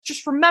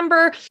just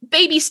remember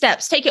baby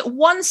steps. Take it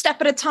one step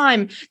at a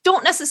time.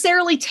 Don't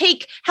necessarily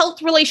take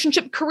health,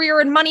 relationship, career,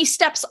 and money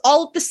steps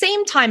all at the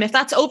same time. If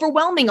that's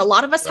overwhelming, a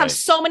lot of us have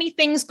so many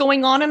things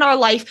going on in our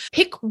life.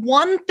 Pick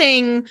one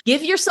thing,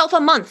 give yourself a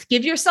month,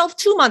 give yourself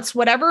 2 months,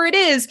 whatever it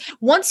is.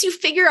 Once you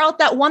figure out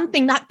that one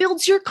thing, that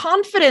builds your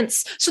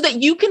confidence so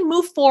that you can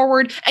move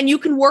forward and you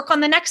can work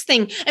on the next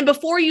thing. And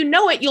before you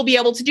know it, you'll be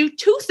able to do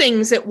 2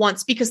 things at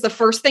once because the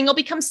first thing will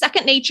become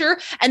second nature.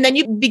 And then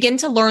you begin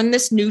to learn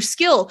this new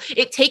skill.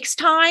 It takes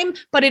time,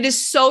 but it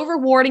is so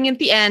rewarding at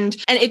the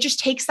end. And it just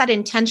takes that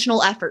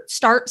intentional effort.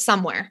 Start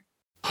somewhere.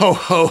 Ho,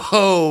 ho,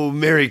 ho.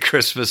 Merry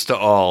Christmas to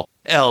all.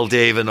 L.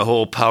 Dave and the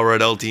whole Power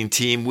Adulting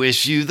team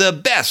wish you the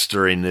best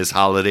during this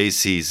holiday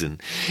season.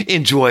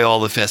 Enjoy all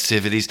the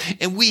festivities,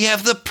 and we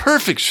have the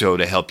perfect show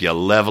to help you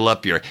level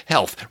up your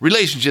health,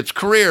 relationships,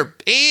 career,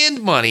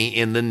 and money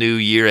in the new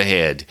year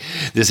ahead.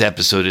 This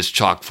episode is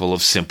chock full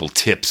of simple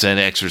tips and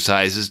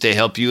exercises to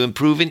help you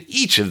improve in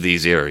each of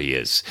these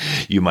areas.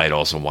 You might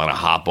also want to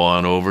hop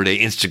on over to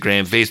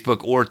Instagram,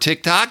 Facebook, or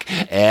TikTok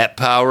at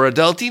Power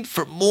Adulting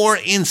for more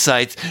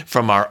insights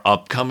from our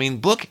upcoming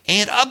book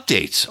and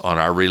updates on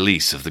our release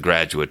of the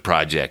Graduate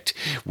Project.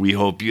 We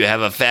hope you have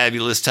a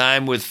fabulous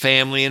time with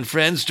family and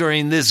friends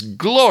during this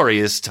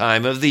glorious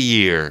time of the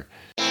year.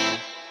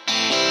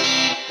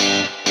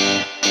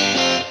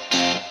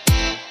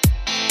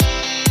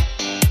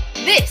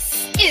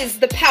 This is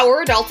the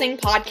Power Adulting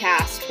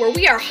Podcast, where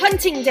we are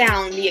hunting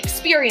down the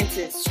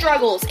experiences,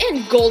 struggles,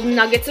 and golden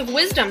nuggets of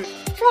wisdom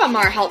from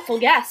our helpful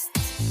guests.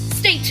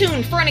 Stay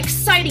tuned for an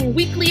exciting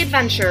weekly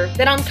adventure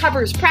that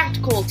uncovers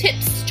practical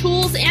tips,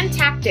 tools, and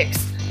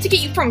tactics to get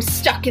you from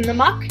stuck in the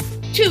muck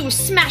to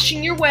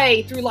smashing your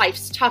way through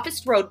life's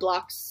toughest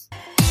roadblocks.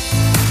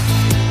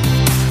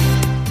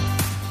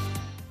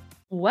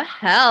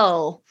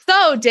 Well,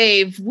 so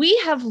Dave, we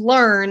have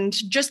learned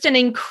just an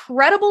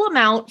incredible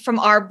amount from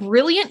our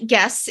brilliant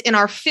guests in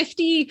our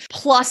 50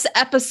 plus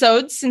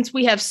episodes since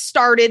we have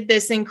started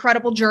this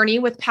incredible journey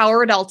with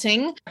Power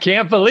Adulting.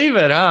 Can't believe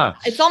it, huh?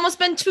 It's almost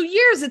been 2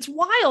 years. It's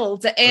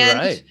wild.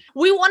 And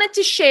we wanted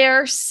to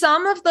share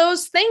some of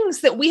those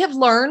things that we have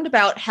learned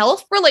about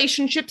health,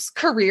 relationships,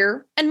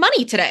 career, and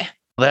money today.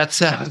 That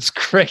sounds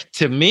great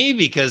to me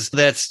because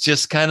that's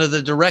just kind of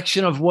the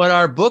direction of what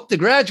our book, The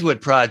Graduate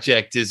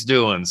Project, is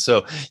doing.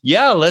 So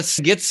yeah, let's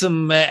get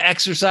some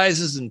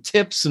exercises and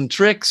tips and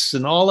tricks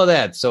and all of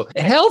that. So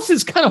health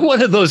is kind of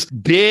one of those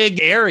big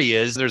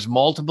areas. There's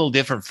multiple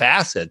different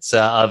facets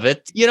of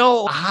it. You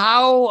know,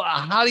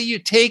 how do you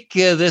take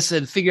this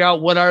and figure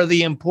out what are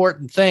the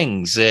important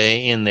things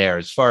in there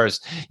as far as,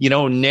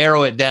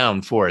 narrow it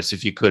down for us,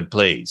 if you could,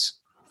 please?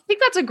 I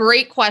think that's a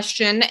great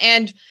question.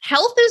 And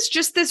health is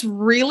just this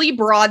really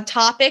broad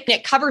topic.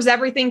 It covers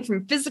everything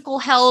from physical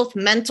health,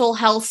 mental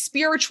health,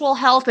 spiritual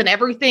health, and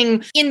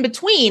everything in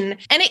between.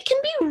 And it can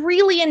be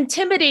really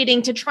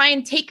intimidating to try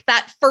and take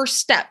that first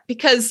step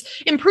because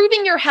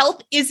improving your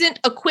health isn't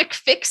a quick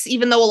fix,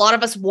 even though a lot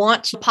of us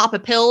want to pop a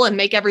pill and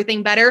make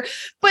everything better.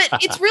 But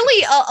it's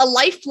really a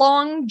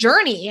lifelong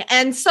journey.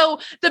 And so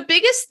the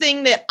biggest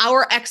thing that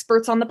our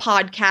experts on the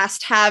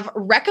podcast have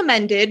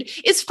recommended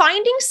is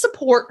finding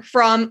support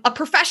from a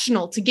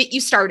professional to get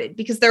you started,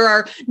 because there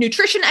are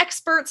nutrition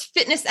experts,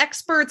 fitness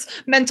experts,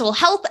 mental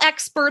health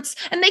experts,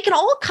 and they can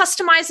all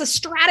customize a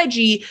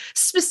strategy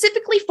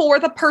specifically for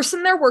the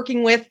person they're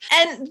working with.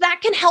 And that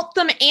can help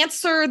them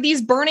answer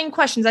these burning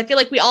questions. I feel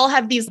like we all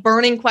have these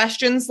burning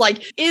questions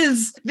like,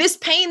 is this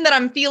pain that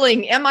I'm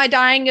feeling, am I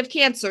dying of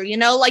cancer?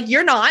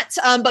 You're not,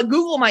 but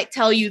Google might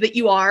tell you that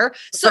you are.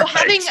 So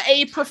having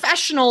a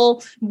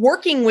professional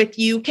working with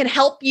you can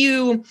help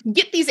you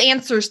get these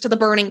answers to the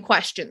burning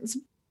questions.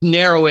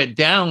 Narrow it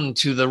down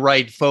to the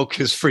right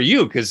focus for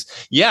you because,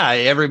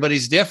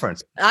 everybody's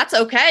different. That's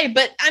okay.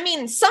 But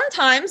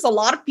sometimes a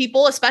lot of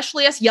people,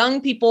 especially us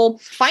young people,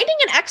 finding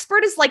an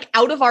expert is like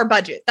out of our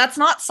budget. That's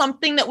not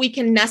something that we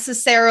can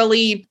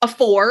necessarily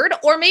afford,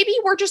 or maybe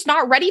we're just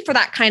not ready for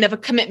that kind of a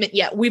commitment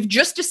yet. We've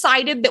just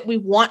decided that we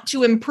want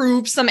to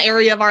improve some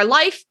area of our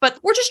life, but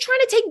we're just trying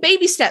to take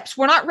baby steps.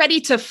 We're not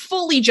ready to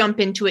fully jump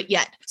into it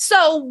yet.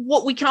 So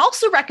what we can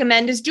also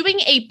recommend is doing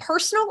a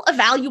personal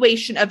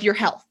evaluation of your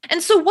health.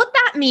 And so what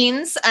that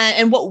means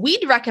and what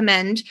we'd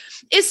recommend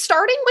is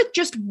starting with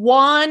just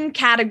one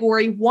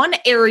category, one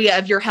area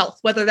of your health,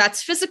 whether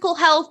that's physical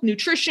health,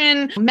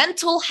 nutrition,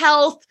 mental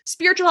health,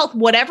 spiritual health,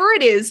 whatever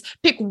it is,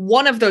 pick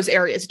one of those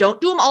areas. Don't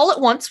do them all at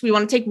once. We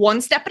want to take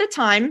one step at a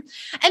time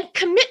and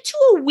commit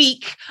to a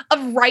week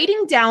of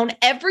writing down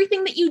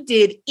everything that you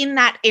did in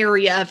that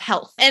area of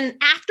health. And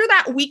after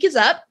that week is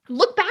up,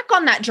 look back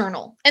on that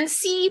journal and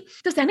see,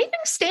 does anything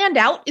stand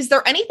out? Is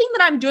there anything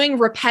that I'm doing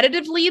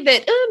repetitively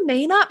that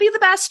may not be the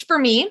best for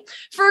me?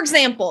 For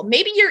example,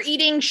 maybe you're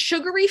eating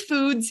sugary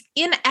foods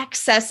in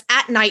excess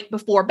at night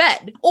before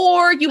bed,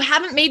 or you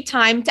haven't made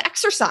time to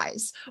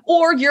exercise,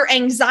 or your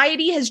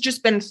anxiety has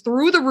just been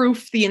through the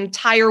roof the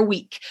entire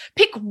week.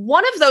 Pick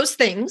one of those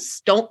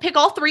things. Don't pick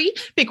all three.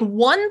 Pick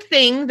one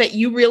thing that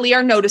you really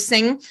are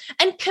noticing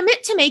and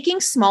commit to making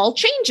small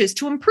changes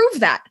to improve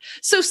that.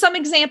 So some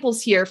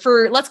examples here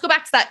let's go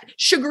back to that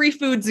sugary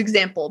foods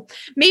example.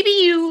 Maybe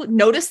you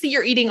notice that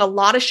you're eating a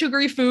lot of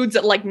sugary foods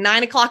at like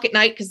 9 o'clock at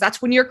night because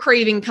that's when your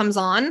craving comes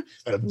on.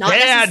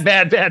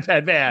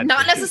 Bad.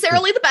 Not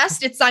necessarily the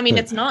best. It's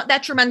not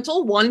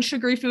detrimental. One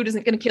sugary food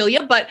isn't going to kill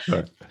you, but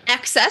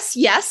excess,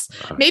 yes.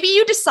 Maybe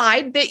you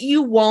decide that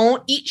you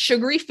won't eat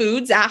sugary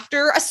foods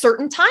after a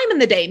certain time in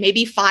the day,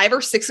 maybe 5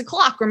 or 6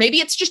 o'clock, or maybe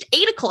it's just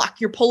 8 o'clock.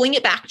 You're pulling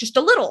it back just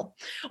a little.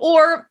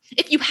 Or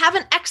if you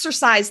haven't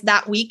exercised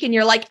that week and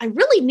you're like, I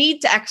really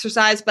need to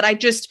exercise, but I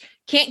just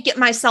can't get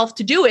myself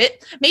to do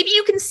it. Maybe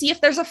you can see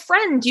if there's a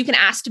friend you can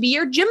ask to be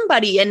your gym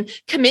buddy and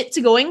commit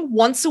to going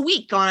once a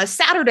week on a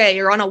Saturday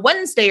or on a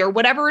Wednesday or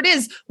whatever it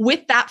is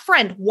with that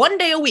friend, 1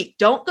 day a week.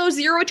 Don't go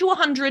 0 to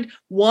 100,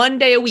 1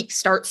 day a week,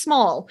 start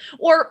small.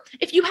 Or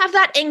if you have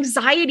that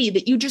anxiety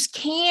that you just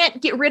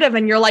can't get rid of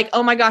and you're like,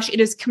 oh my gosh, it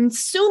is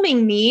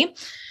consuming me,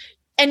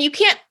 and you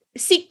can't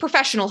seek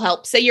professional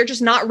help. Say you're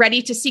just not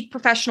ready to seek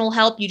professional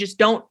help. You just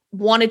don't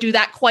want to do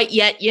that quite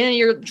yet.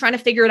 You're trying to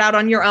figure it out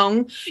on your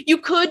own. You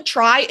could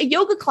try a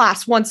yoga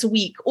class once a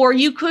week, or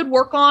you could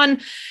work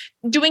on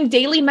doing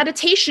daily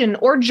meditation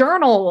or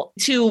journal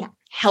to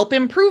help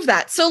improve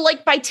that. So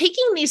like by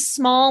taking these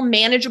small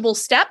manageable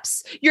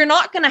steps, you're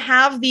not going to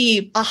have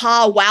the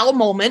aha wow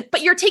moment,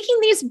 but you're taking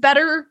these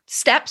better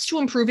steps to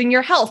improving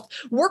your health.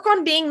 Work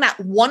on being that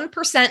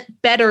 1%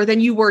 better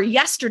than you were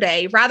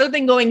yesterday, rather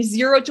than going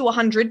 0 to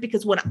 100,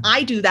 because when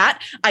I do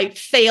that, I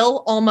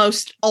fail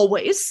almost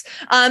always.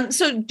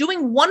 So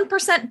doing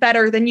 1%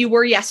 better than you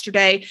were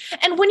yesterday.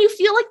 And when you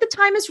feel like the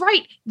time is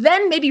right,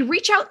 then maybe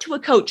reach out to a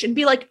coach and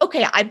be like,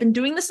 okay, I've been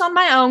doing this on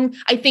my own.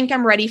 I think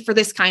I'm ready for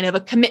this kind of a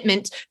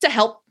commitment to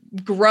help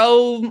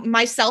grow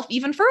myself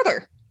even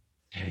further.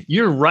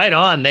 You're right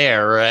on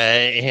there.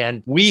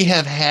 And we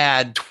have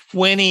had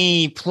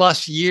 20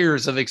 plus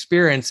years of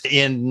experience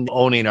in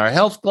owning our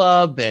health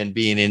club and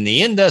being in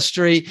the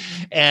industry.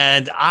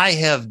 And I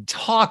have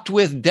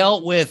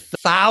dealt with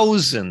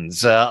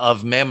thousands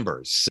of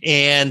members.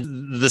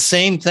 And the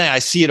same thing, I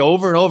see it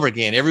over and over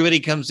again. Everybody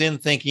comes in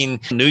thinking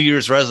New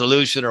Year's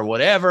resolution or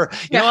whatever.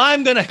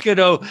 I'm going to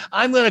go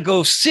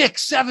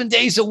 6-7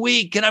 days a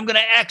week and I'm going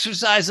to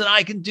exercise and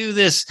I can do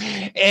this.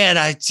 And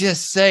I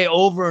just say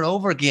over and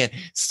over again,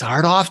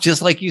 start off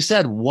just like you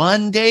said,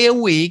 1 day a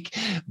week,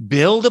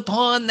 build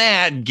upon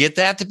that, get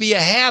that to be a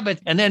habit,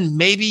 and then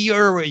maybe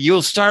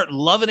you'll start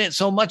loving it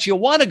so much you'll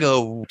want to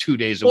go 2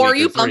 days a week. Or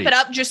you bump it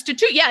up just to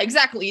 2. Yeah,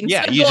 exactly.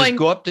 Instead you just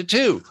go up to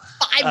 2.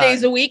 5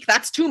 days a week,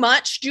 that's too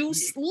much. Do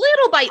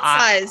little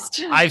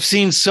bite-sized. I've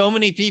seen so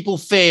many people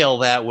fail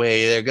that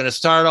way. They're going to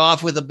start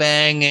off with a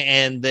bang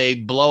and they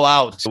blow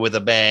out with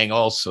a bang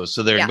also.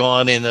 So they're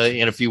gone in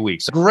a few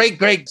weeks.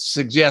 Great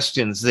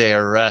suggestions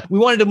there. We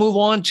wanted to move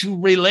on to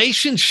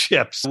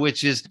relationships,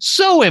 which is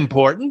so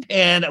important.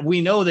 And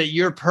we know that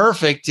you're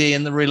perfect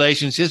in the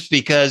relationships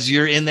because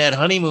you're in that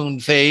honeymoon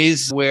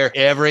phase where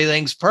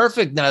everything's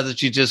perfect now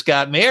that you just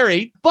got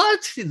married,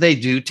 but they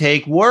do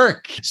take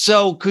work.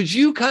 So could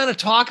you kind of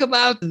talk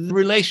about the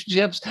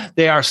relationships?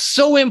 They are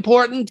so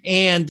important.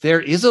 And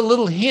there is a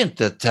little hint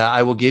that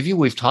I will give you.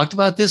 We've talked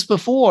about this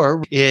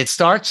before. It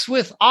starts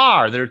with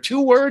R. There are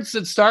 2 words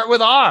that start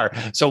with R.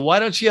 So why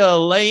don't you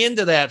lay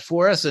into that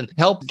for us and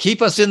help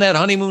keep us in that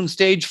honeymoon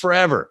stage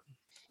forever?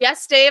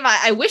 Yes, Dave,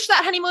 I wish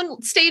that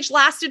honeymoon stage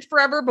lasted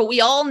forever, but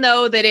we all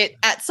know that it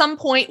at some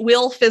point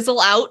will fizzle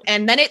out,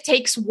 and then it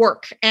takes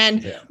work.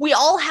 And we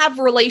all have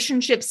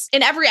relationships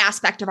in every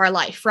aspect of our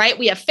life, right?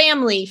 We have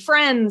family,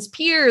 friends,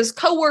 peers,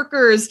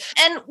 coworkers,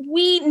 and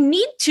we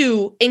need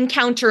to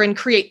encounter and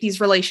create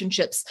these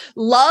relationships.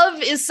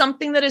 Love is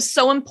something that is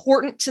so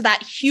important to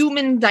that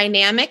human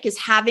dynamic, is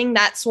having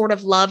that sort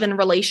of love and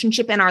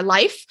relationship in our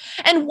life.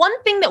 And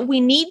one thing that we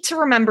need to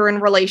remember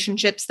in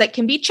relationships that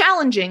can be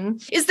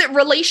challenging is that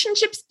relationships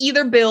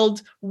either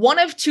build one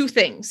of 2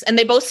 things, and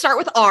they both start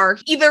with R,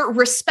 either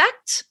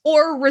respect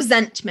or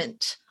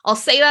resentment. I'll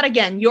say that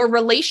again. Your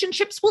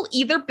relationships will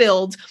either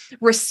build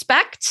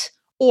respect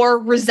or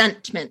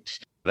resentment.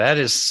 That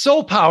is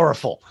so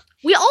powerful.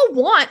 We all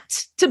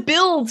want to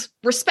build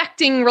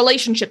respecting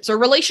relationships, or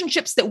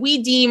relationships that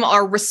we deem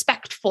are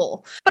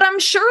respectful. But I'm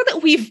sure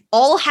that we've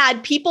all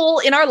had people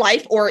in our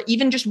life, or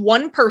even just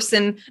one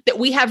person, that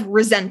we have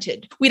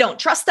resented. We don't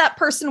trust that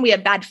person. We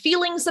have bad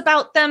feelings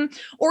about them.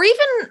 Or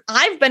even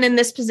I've been in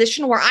this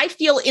position where I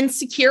feel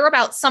insecure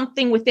about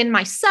something within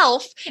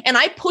myself, and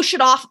I push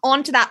it off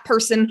onto that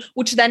person,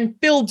 which then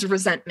builds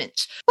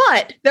resentment.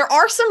 But there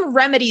are some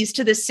remedies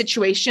to this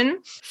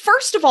situation.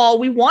 First of all,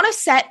 we want to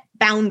set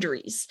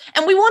boundaries,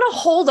 and we want to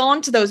hold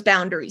on to those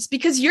boundaries,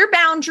 because your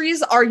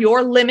boundaries are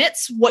your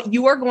limits, what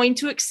you are going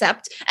to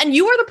accept, and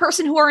you are the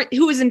person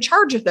who is in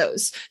charge of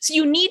those. So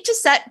you need to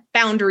set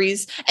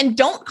boundaries, and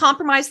don't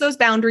compromise those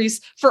boundaries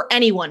for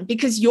anyone,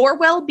 because your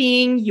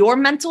well-being, your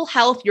mental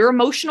health, your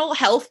emotional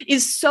health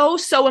is so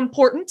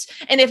important.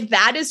 And if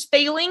that is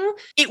failing,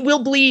 it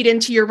will bleed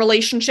into your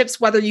relationships,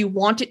 whether you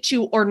want it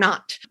to or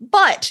not.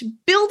 But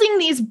building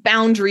these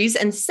boundaries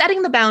and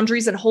setting the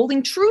boundaries and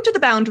holding true to the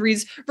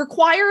boundaries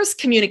requires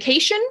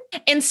communication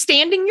and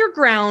standing your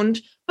ground,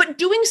 but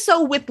doing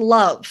so with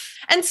love.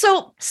 And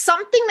so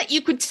something that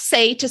you could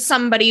say to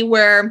somebody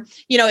where,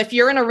 if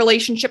you're in a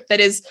relationship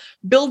that is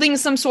building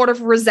some sort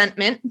of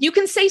resentment, you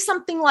can say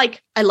something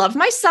like, I love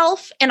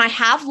myself and I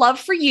have love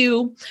for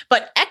you,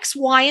 but X,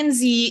 Y, and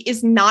Z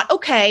is not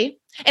okay.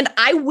 And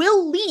I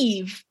will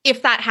leave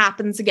if that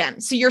happens again.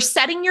 So you're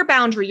setting your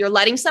boundary. You're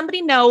letting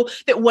somebody know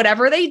that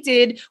whatever they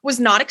did was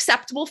not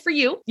acceptable for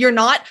you. You're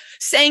not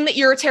saying that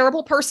you're a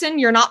terrible person.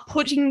 You're not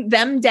putting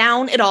them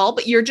down at all,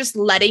 but you're just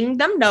letting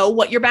them know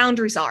what your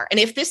boundaries are. And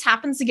if this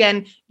happens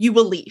again, you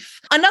will leave.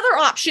 Another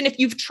option, if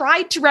you've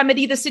tried to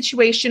remedy the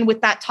situation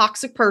with that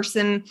toxic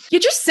person, you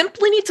just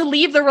simply need to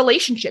leave the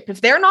relationship.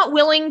 If they're not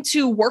willing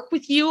to work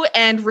with you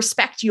and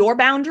respect your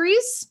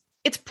boundaries,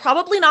 it's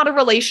probably not a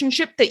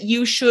relationship that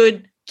you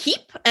should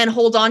keep and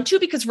hold on to,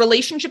 because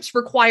relationships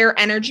require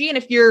energy. And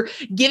if you're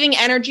giving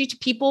energy to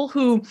people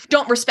who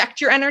don't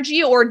respect your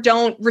energy or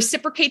don't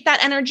reciprocate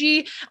that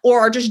energy or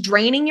are just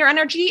draining your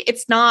energy,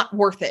 it's not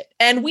worth it.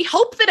 And we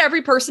hope that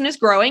every person is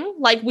growing.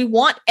 Like, we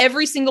want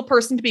every single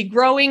person to be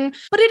growing,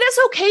 but it is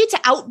okay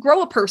to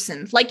outgrow a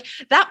person. Like,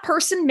 that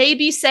person may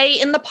be, say,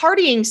 in the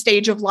partying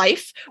stage of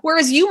life,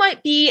 whereas you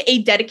might be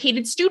a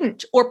dedicated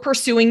student or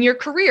pursuing your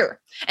career.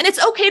 And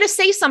it's okay to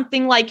say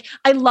something like,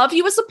 I love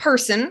you as a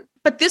person,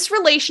 but this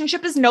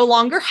relationship is no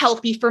longer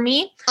healthy for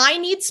me. I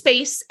need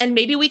space, and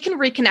maybe we can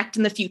reconnect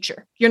in the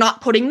future. You're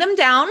not putting them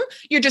down.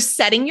 You're just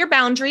setting your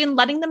boundary and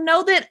letting them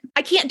know that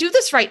I can't do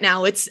this right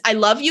now. I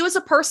love you as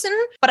a person,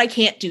 but I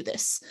can't do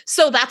this.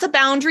 So that's a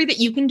boundary that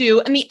you can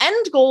do. And the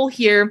end goal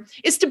here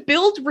is to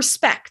build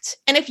respect.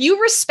 And if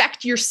you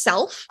respect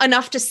yourself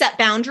enough to set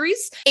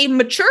boundaries, a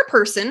mature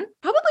person,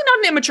 probably not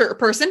an immature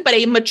person, but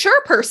a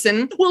mature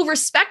person will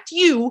respect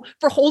you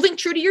for holding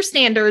true to your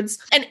standards.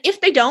 And if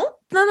they don't,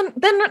 then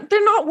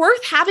they're not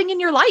worth having in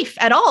your life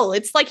at all.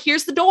 It's like,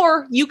 here's the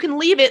door. You can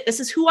leave it. This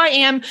is who I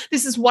am.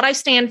 This is what I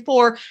stand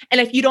for. And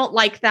if you don't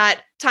like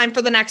that, time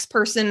for the next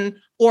person,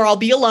 or I'll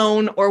be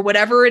alone, or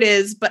whatever it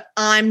is, but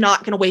I'm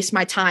not going to waste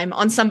my time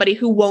on somebody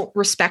who won't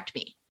respect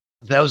me.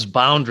 Those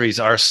boundaries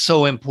are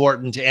so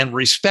important, and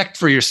respect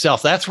for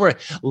yourself. That's where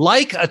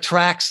like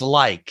attracts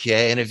like.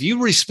 And if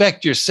you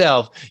respect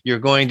yourself, you're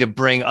going to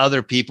bring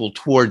other people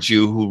towards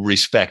you who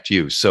respect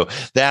you. So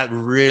that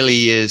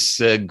really is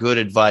good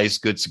advice,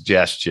 good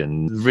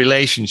suggestion.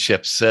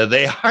 Relationships,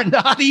 they are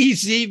not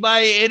easy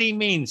by any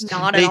means.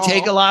 Not they at all.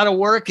 take a lot of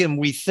work, and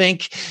we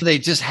think they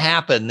just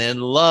happen,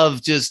 and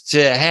love just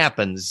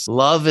happens.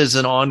 Love is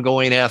an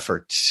ongoing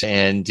effort,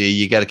 and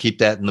you got to keep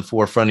that in the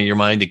forefront of your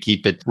mind to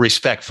keep it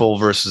respectful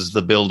versus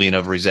the building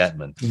of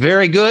resentment.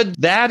 Very good.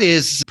 That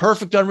is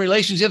perfect on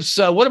relationships.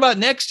 What about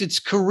next? It's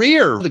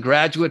career. The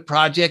Graduate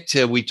Project,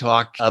 we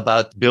talk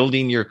about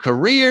building your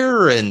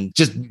career and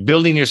just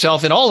building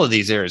yourself in all of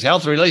these areas: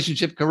 health,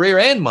 relationship, career,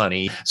 and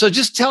money. So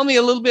just tell me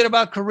a little bit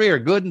about career,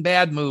 good and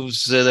bad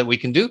moves that we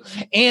can do.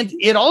 And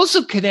it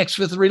also connects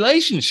with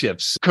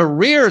relationships.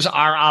 Careers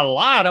are a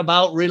lot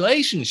about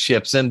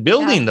relationships and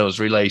building those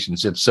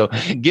relationships. So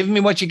give me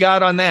what you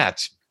got on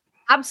that.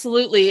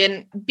 Absolutely.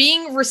 And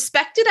being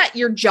respected at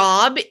your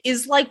job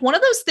is like one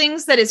of those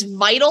things that is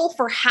vital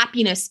for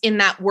happiness in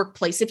that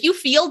workplace. If you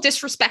feel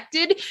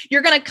disrespected,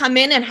 you're going to come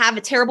in and have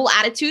a terrible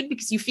attitude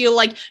because you feel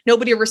like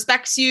nobody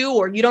respects you,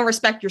 or you don't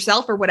respect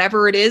yourself, or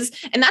whatever it is.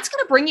 And that's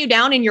going to bring you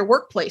down in your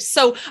workplace.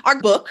 So our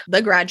book,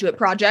 The Graduate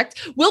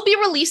Project, will be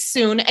released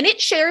soon, and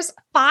it shares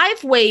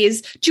 5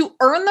 ways to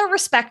earn the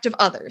respect of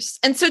others.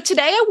 And so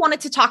today I wanted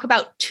to talk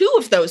about 2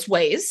 of those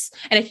ways.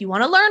 And if you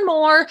want to learn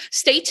more,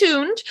 stay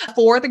tuned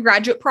for the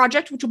Graduate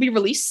Project, which will be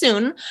released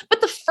soon. But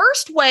the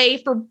first way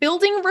for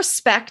building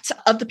respect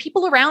of the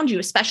people around you,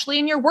 especially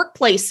in your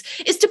workplace,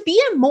 is to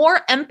be a more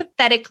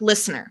empathetic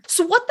listener.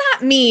 So what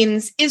that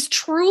means is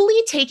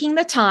truly taking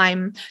the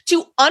time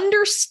to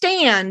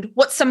understand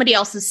what somebody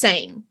else is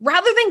saying,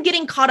 rather than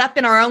getting caught up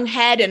in our own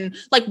head and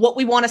like what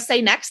we want to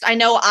say next. I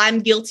know I'm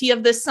guilty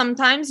of this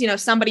sometimes.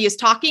 Somebody is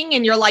talking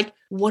and you're like,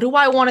 what do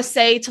I want to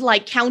say to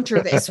like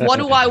counter this? What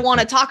do I want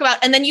to talk about?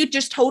 And then you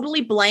just totally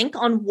blank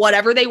on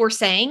whatever they were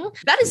saying.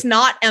 That is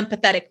not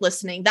empathetic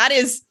listening. That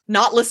is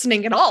not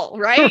listening at all,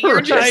 right?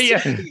 You're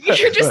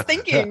just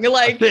thinking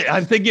like,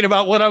 I'm thinking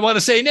about what I want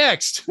to say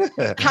next.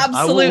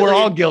 Absolutely. We're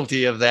all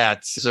guilty of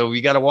that. So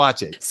we got to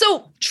watch it.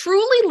 So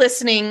truly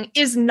listening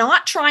is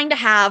not trying to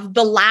have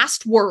the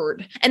last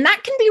word. And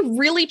that can be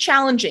really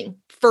challenging.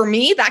 For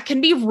me, that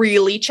can be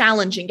really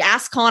challenging.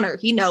 Ask Connor.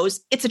 He knows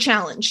it's a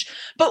challenge.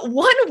 But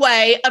one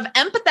way of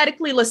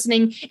empathetically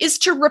listening is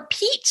to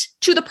repeat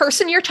to the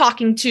person you're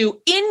talking to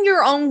in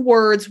your own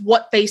words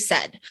what they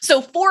said.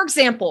 So for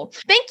example,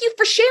 thank you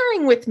for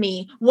sharing with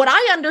me. What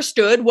I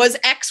understood was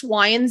X,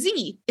 Y, and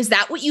Z. Is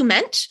that what you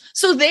meant?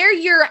 So there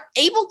you're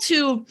able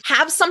to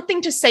have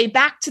something to say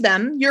back to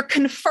them. You're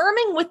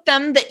confirming with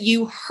them that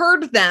you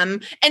heard them,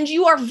 and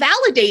you are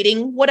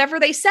validating whatever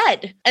they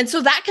said. And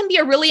so that can be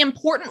a really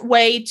important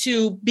way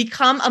to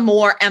become a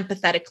more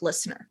empathetic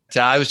listener.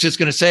 I was just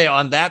going to say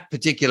on that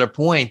particular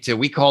point,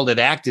 we called it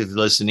active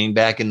listening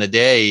back in the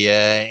day.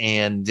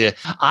 And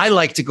I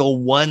like to go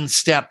one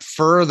step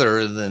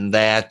further than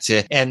that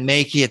and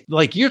make it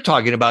like you're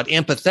talking about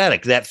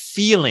empathetic, that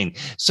feeling.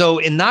 So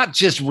in not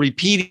just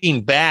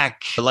repeating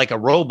back like a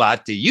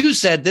robot, you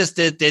said this,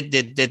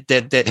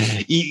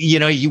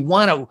 you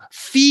want to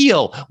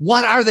feel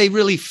what are they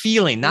really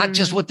feeling, not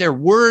just what their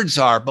words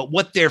are, but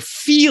what they're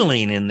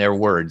feeling in their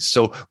words.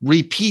 So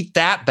repeat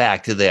that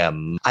back to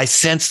them. I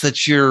sense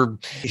that you're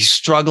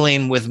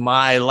struggling with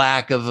my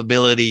lack of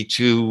ability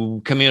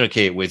to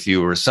communicate with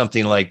you or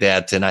something like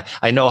that. And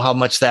I know how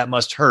much that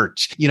must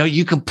hurt.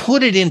 You can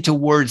put it into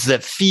words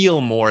that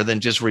feel more than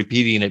just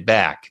repeating it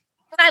back.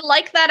 I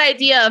like that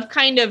idea of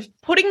kind of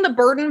putting the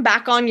burden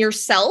back on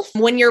yourself.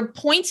 When you're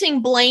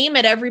pointing blame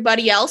at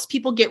everybody else,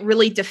 people get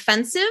really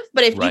defensive.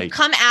 But if you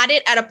come at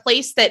it at a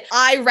place that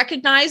I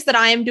recognize that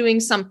I am doing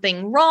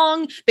something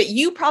wrong, that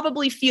you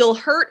probably feel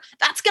hurt,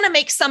 that's going to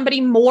make somebody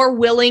more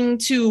willing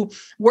to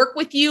work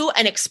with you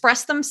and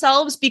express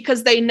themselves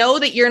because they know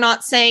that you're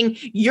not saying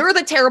you're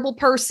the terrible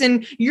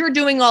person, you're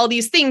doing all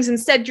these things.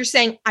 Instead, you're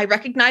saying, I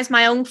recognize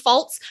my own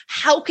faults.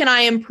 How can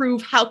I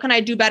improve? How can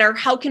I do better?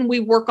 How can we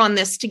work on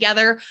this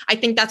together? I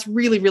think that's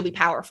really, really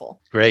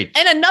powerful. Great.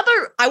 And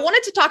I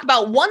wanted to talk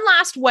about one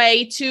last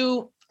way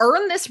to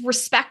earn this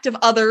respect of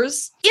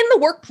others in the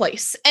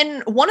workplace.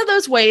 And one of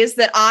those ways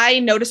that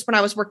I noticed when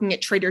I was working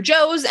at Trader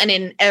Joe's and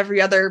in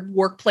every other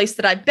workplace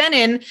that I've been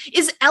in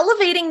is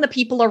elevating the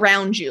people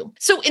around you.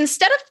 So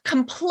instead of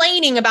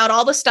complaining about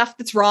all the stuff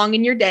that's wrong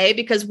in your day,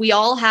 because we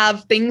all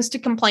have things to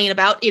complain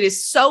about, it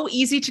is so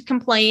easy to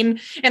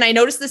complain. And I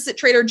noticed this at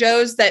Trader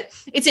Joe's that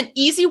it's an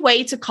easy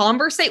way to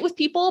conversate with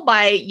people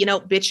by,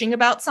 bitching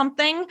about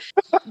something.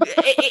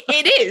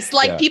 It is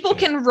like people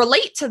can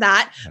relate to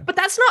that, but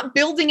that's not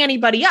building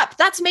anybody up.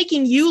 That's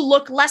making you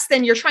look less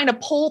than. You're trying to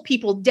pull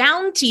people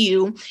down to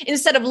you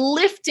instead of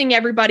lifting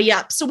everybody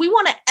up. So we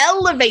want to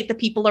elevate the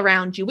people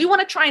around you. We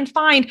want to try and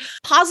find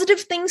positive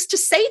things to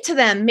say to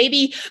them,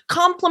 maybe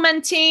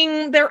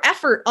complimenting their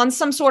effort on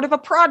some sort of a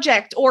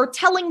project or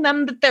telling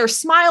them that their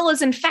smile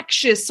is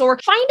infectious or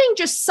finding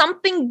just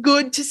something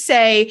good to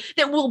say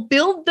that will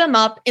build them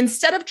up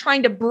instead of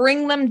trying to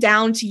bring them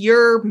down to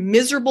your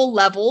miserable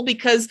level,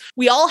 because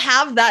we all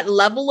have that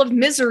level of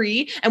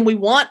misery and we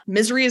want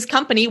misery as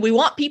company. We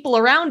want people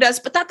around us,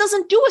 but that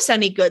doesn't do us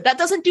any good. That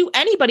doesn't do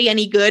anybody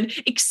any good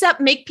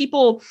except make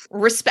people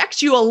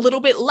respect you a little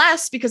bit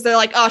less because they're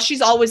like, oh,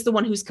 she's always the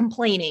one who's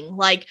complaining.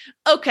 Like,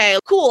 okay,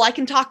 cool. I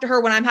can talk to her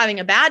when I'm having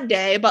a bad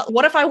day, but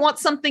what if I want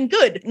something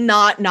good?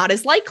 Not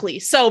as likely.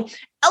 So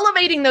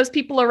elevating those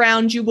people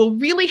around you will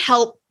really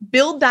help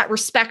build that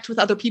respect with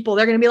other people.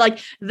 They're going to be like,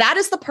 that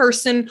is the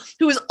person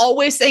who is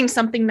always saying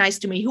something nice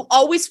to me, who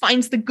always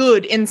finds the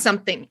good in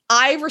something.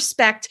 I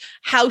respect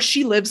how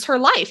she lives her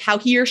life, how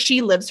he or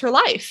she lives her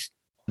life.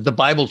 The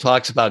Bible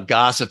talks about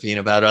gossiping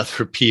about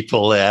other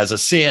people as a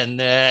sin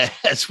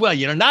as well,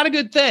 not a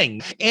good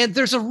thing. And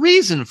there's a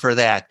reason for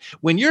that.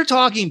 When you're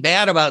talking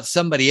bad about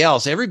somebody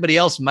else, everybody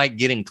else might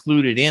get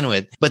included in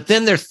it. But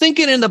then they're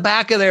thinking in the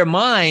back of their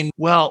mind,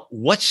 well,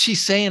 what's she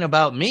saying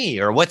about me?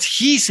 Or what's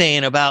he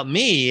saying about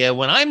me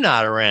when I'm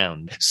not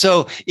around?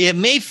 So it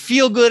may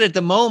feel good at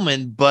the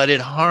moment, but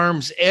it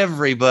harms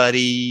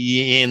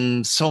everybody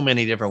in so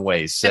many different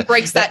ways. It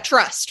breaks that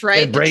trust,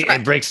 right?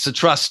 It breaks the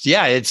trust.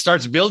 Yeah, it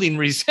starts building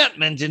resentment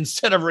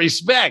instead of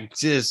respect.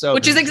 So,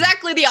 which is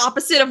exactly the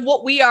opposite of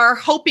what we are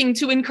hoping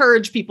to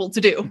encourage people to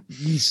do.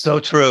 So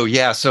true.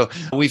 Yeah. So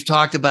we've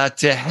talked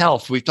about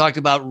health. We've talked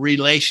about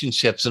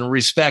relationships and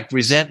respect,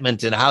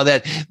 resentment, and how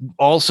that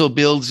also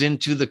builds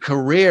into the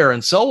career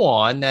and so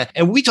on.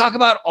 And we talk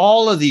about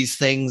all of these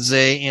things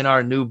in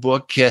our new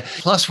book.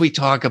 Plus, we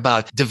talk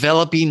about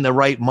developing the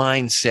right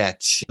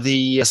mindset,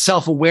 the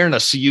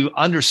self-awareness so you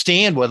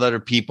understand what other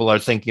people are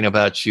thinking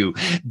about you,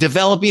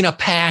 developing a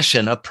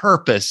passion, a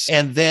purpose,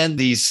 and then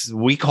these,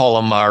 we call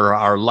them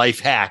our life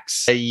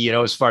hacks,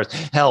 as far as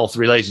health,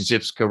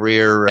 relationships,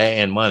 career,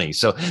 and money.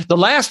 So the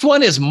last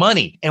one is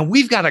money. And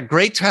we've got a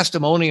great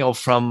testimonial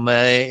from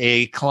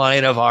a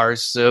client of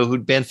ours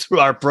who'd been through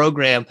our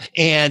program.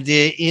 And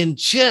in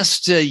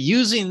just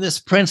using this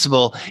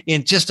principle,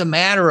 in just a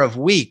matter of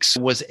weeks,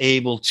 was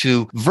able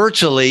to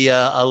virtually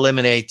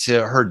eliminate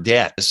her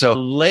debt. So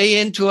lay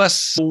into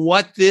us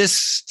what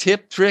this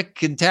tip,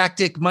 trick, and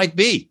tactic might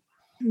be.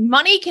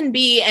 Money can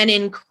be an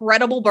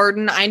incredible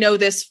burden. I know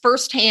this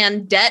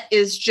firsthand. Debt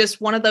is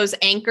just one of those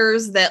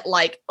anchors that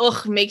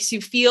makes you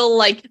feel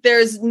like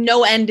there's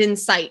no end in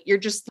sight. You're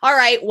just, all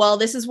right, well,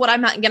 this is what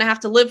I'm going to have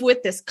to live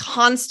with, this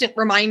constant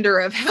reminder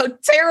of how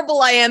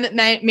terrible I am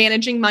at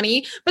managing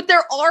money. But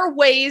there are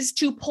ways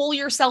to pull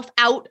yourself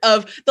out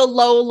of the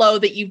low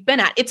that you've been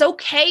at. It's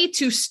okay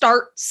to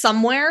start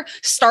somewhere,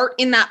 start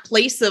in that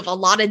place of a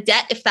lot of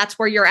debt if that's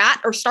where you're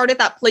at, or start at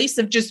that place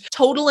of just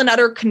total and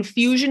utter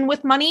confusion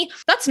with money.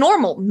 That's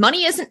normal.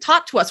 Money isn't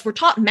taught to us. We're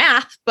taught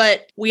math,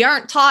 but we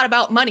aren't taught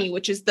about money,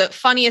 which is the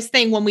funniest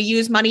thing when we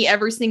use money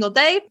every single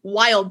day.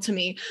 Wild to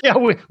me. Yeah,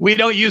 we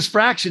don't use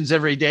fractions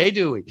every day,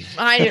 do we?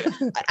 I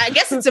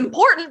guess it's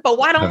important, but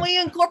why don't we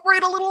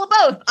incorporate a little of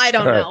both? I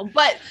don't know.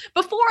 But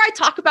before I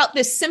talk about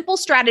this simple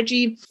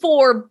strategy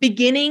for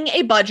beginning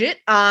a budget,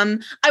 I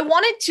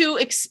wanted to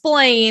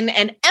explain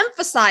and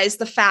emphasize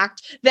the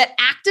fact that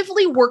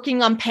actively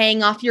working on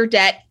paying off your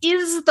debt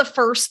is the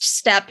first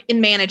step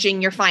in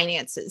managing your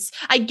finances.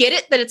 I get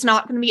it that it's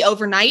not going to be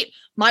overnight.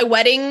 My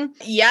wedding,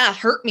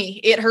 hurt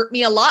me. It hurt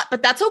me a lot,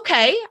 but that's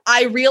okay.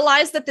 I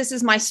realize that this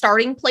is my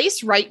starting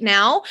place right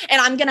now,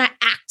 and I'm going to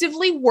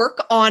actively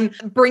work on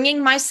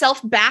bringing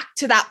myself back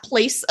to that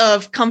place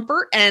of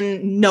comfort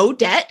and no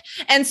debt.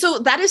 And so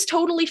that is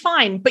totally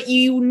fine, but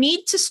you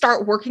need to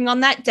start working on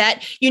that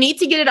debt. You need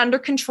to get it under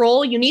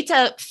control. You need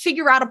to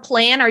figure out a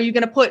plan. Are you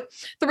going to put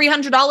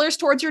 $300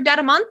 towards your debt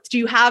a month? Do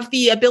you have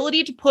the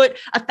ability to put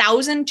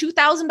 $1,000,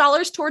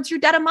 $2,000 towards your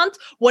debt a month?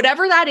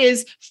 Whatever that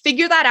is,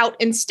 figure that out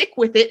and stick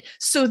with it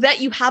so that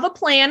you have a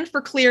plan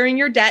for clearing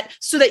your debt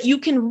so that you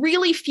can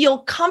really feel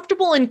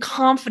comfortable and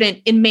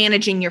confident in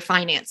managing your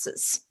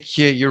finances.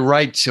 Yeah, you're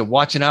right. So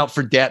watching out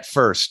for debt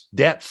first.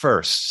 So,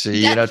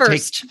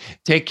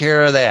 take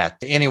care of that.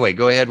 Anyway,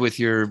 go ahead with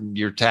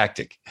your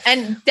tactic.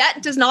 And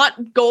debt does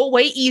not go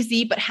away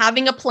easy, but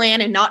having a plan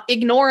and not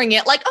ignoring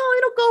it like, oh,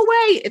 it'll go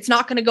away. It's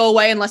not going to go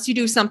away unless you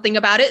do something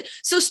about it.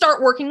 So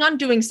start working on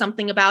doing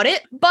something about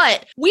it.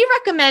 But we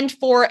recommend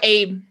for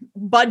a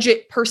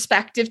budget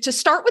perspective to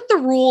start with the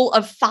rule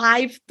of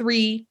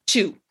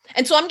 5-3-2.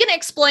 And so I'm going to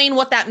explain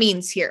what that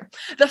means here.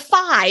 The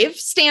 5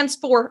 stands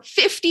for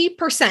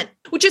 50%,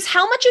 which is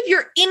how much of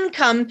your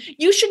income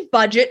you should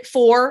budget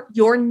for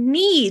your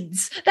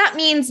needs. That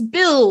means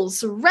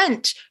bills,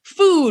 rent,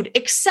 food,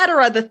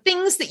 etc., the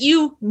things that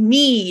you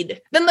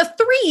need. Then the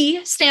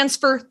 3 stands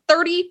for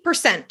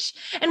 30%.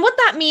 And what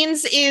that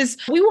means is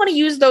we want to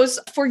use those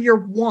for your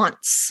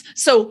wants.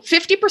 So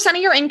 50%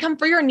 of your income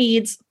for your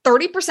needs,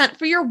 30%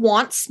 for your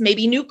wants,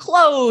 maybe new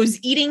clothes,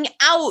 eating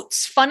out,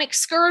 fun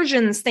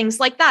excursions, things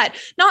like that.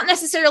 Not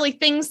necessarily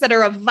things that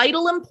are of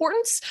vital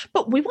importance,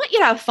 but we want you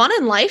to have fun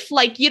in life.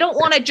 Like you don't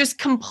want to just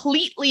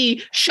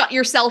completely shut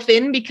yourself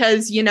in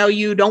because, you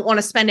don't want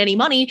to spend any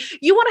money.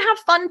 You want to have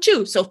fun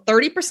too. So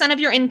 30% of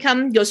your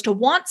income goes to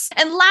wants.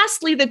 And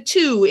lastly, the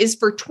 2 is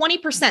for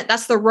 20%.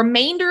 That's the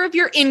remainder of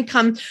your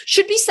income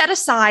should be set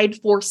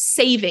aside for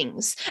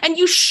savings. And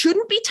you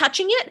shouldn't be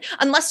touching it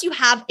unless you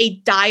have a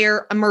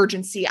dire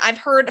emergency. I've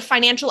heard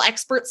financial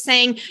experts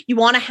saying you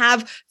want to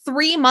have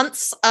 3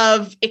 months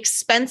of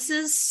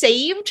expenses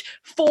saved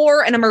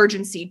for an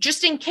emergency.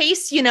 Just in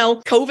case,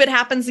 COVID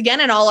happens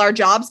again and all our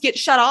jobs get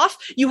shut off,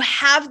 you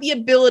have the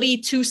ability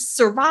to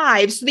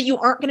survive so that you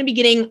aren't going to be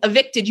getting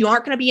evicted. You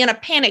aren't going to be in a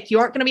panic. You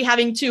aren't going to be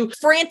having to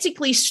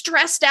frantically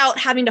stressed out,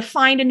 having to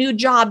find a new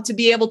job to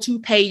be able to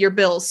pay your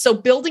bills. So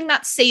building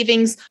that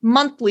savings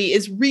monthly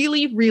is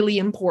really, really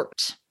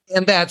important.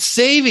 And that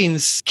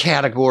savings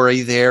category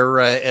there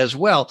as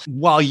well.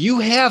 While you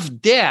have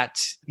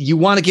debt, you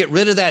want to get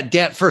rid of that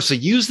debt first. So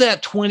use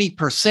that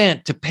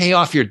 20% to pay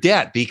off your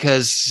debt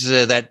because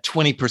that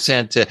 20%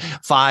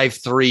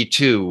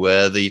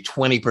 5-3-2, the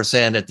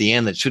 20% at the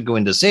end that should go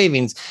into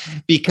savings.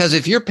 Because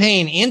if you're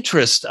paying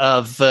interest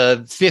of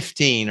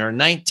 15 or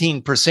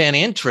 19%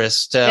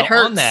 interest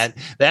on that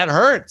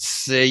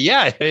hurts.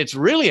 It's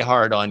really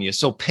hard on you.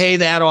 So pay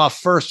that off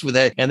first with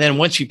that. And then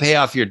once you pay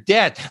off your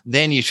debt,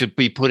 then you should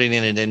be putting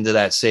it into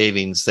that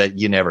savings that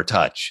you never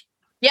touch.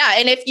 Yeah.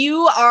 And if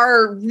you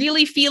are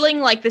really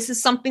feeling like this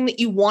is something that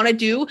you want to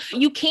do,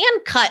 you can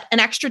cut an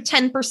extra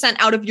 10%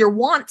 out of your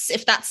wants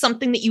if that's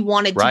something that you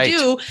wanted to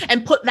do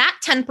and put that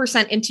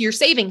 10% into your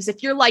savings.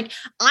 If you're like,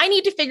 I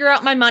need to figure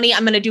out my money,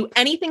 I'm going to do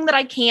anything that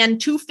I can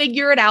to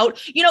figure it out.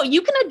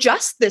 You can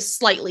adjust this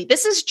slightly.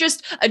 This is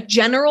just a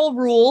general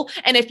rule.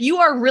 And if you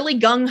are really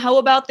gung-ho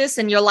about this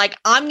and you're like,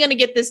 I'm going to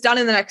get this done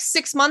in the next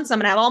 6 months, I'm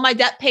going to have all my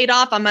debt paid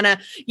off, I'm going to,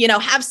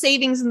 have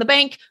savings in the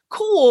bank,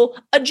 cool.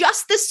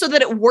 Adjust this so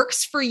that it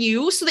works for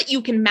you so that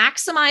you can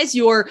maximize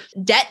your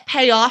debt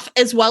payoff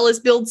as well as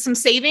build some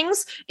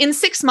savings. In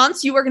 6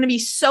 months, you are going to be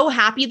so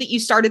happy that you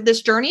started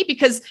this journey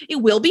because it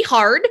will be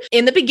hard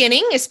in the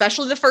beginning,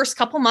 especially the first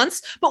couple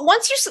months. But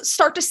once you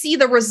start to see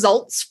the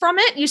results from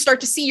it, you start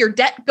to see your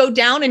debt go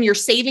down and your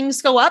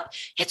savings go up.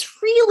 It's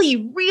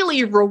really,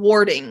 really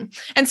rewarding.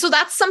 And so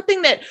that's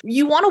something that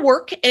you want to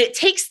work. It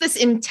takes this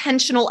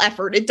intentional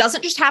effort. It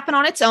doesn't just happen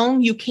on its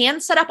own. You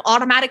can set up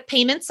automatic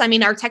payments. I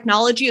mean, our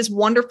technology is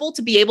wonderful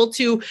to be able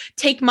to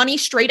take money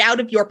straight out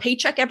of your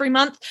paycheck every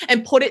month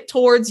and put it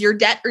towards your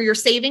debt or your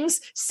savings,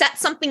 set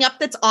something up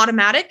that's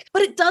automatic,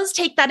 but it does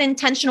take that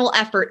intentional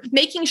effort,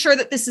 making sure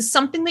that this is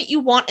something that you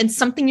want and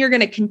something you're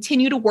going to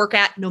continue to work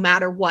at no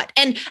matter what.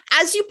 And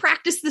as you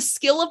practice the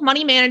skill of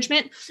money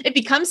management, it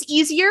becomes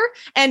easier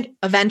and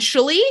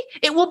eventually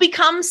it will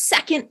become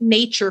second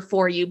nature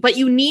for you, but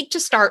you need to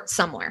start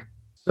somewhere.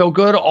 So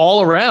good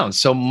all around.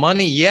 So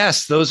money,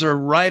 yes, those are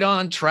right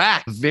on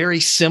track.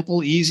 Very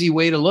simple, easy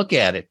way to look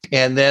at it.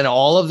 And then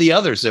all of the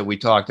others that we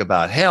talked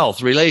about,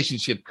 health,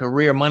 relationship,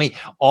 career, money,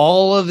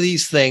 all of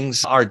these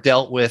things are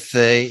dealt with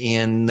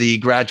in the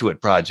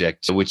Graduate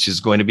Project, which is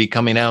going to be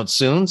coming out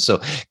soon.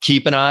 So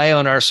keep an eye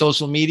on our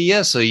social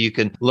media so you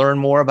can learn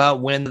more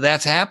about when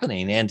that's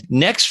happening. And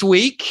next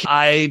week,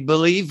 I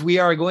believe we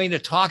are going to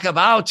talk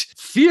about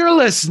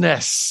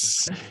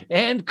fearlessness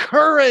and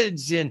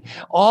courage and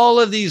all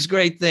of these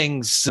great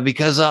things,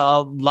 because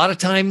a lot of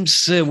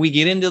times we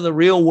get into the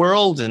real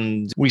world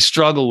and we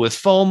struggle with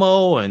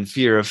FOMO and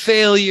fear of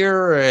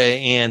failure.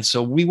 And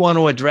so we want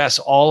to address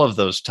all of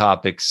those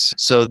topics.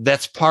 So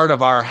that's part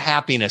of our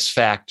happiness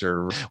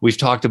factor. We've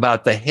talked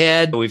about the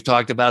head. We've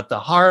talked about the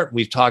heart.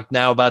 We've talked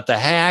now about the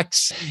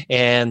hacks.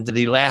 And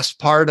the last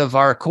part of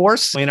our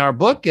course in our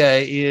book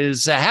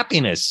is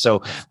happiness.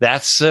 So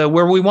that's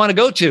where we want to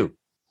go to.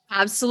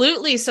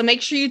 Absolutely. So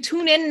make sure you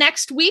tune in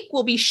next week.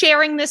 We'll be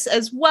sharing this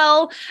as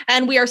well.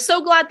 And we are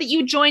so glad that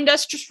you joined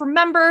us. Just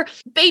remember,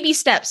 baby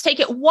steps. Take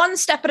it one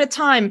step at a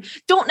time.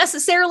 Don't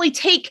necessarily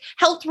take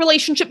health,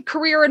 relationship,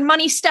 career, and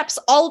money steps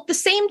all at the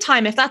same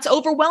time. If that's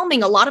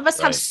overwhelming, a lot of us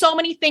have so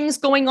many things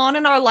going on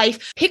in our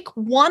life. Pick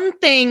one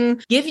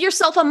thing, give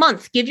yourself a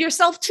month, give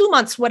yourself 2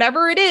 months,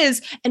 whatever it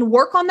is, and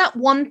work on that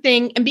one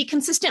thing and be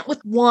consistent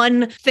with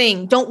one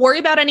thing. Don't worry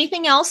about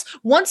anything else.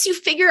 Once you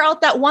figure out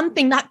that one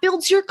thing, that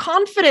builds your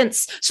confidence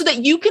so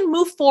that you can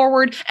move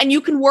forward and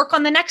you can work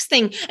on the next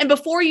thing. And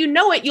before you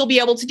know it, you'll be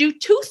able to do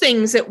 2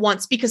 things at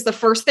once, because the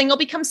first thing will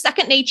become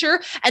second nature.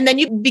 And then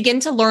you begin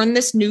to learn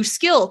this new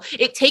skill.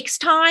 It takes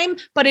time,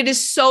 but it is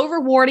so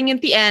rewarding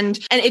at the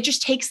end. And it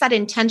just takes that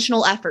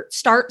intentional effort.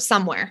 Start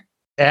somewhere.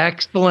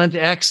 Excellent,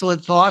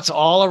 excellent thoughts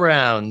all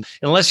around.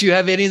 Unless you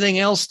have anything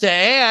else to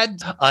add,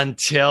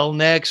 until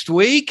next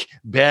week,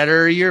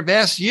 better your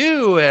best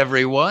you,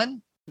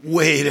 everyone.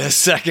 Wait a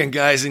second,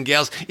 guys and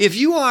gals. If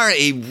you are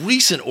a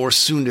recent or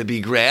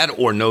soon-to-be grad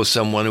or know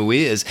someone who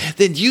is,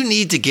 then you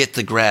need to get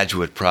the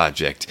Graduate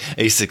Project,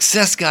 a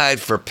success guide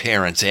for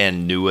parents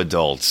and new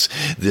adults.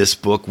 This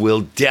book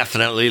will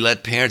definitely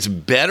let parents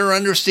better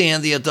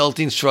understand the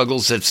adulting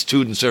struggles that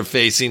students are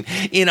facing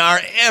in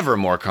our ever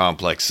more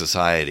complex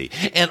society,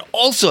 and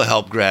also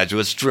help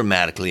graduates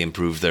dramatically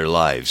improve their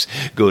lives.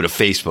 Go to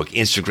Facebook,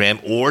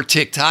 Instagram, or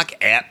TikTok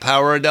at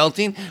Power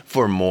Adulting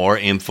for more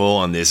info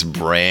on this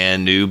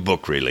brand new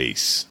book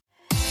release.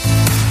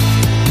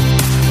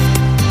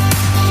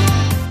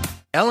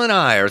 Elle and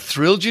I are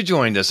thrilled you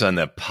joined us on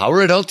the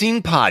Power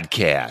Adulting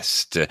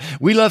podcast.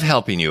 We love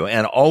helping you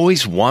and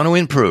always want to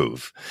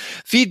improve.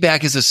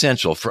 Feedback is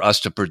essential for us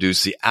to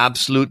produce the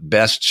absolute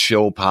best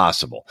show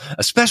possible,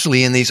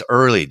 especially in these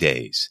early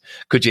days.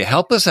 Could you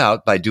help us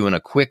out by doing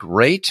a quick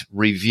rate,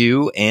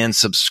 review, and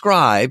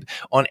subscribe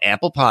on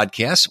Apple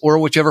Podcasts or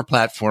whichever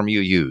platform you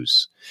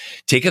use?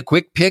 Take a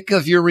quick pic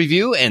of your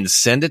review and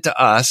send it to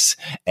us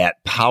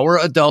at Power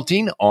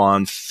Adulting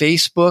on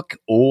Facebook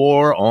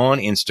or on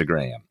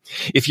Instagram.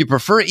 If you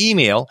prefer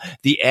email,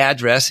 the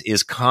address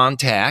is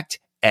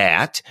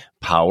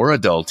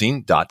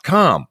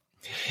contact@poweradulting.com.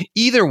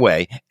 Either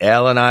way,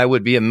 Elle and I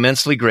would be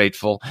immensely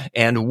grateful,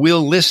 and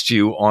we'll list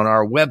you on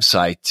our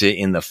website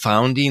in the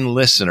Founding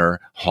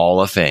Listener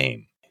Hall of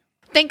Fame.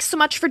 Thanks so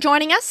much for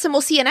joining us, and we'll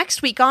see you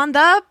next week on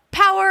the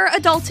Power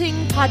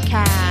Adulting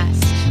Podcast.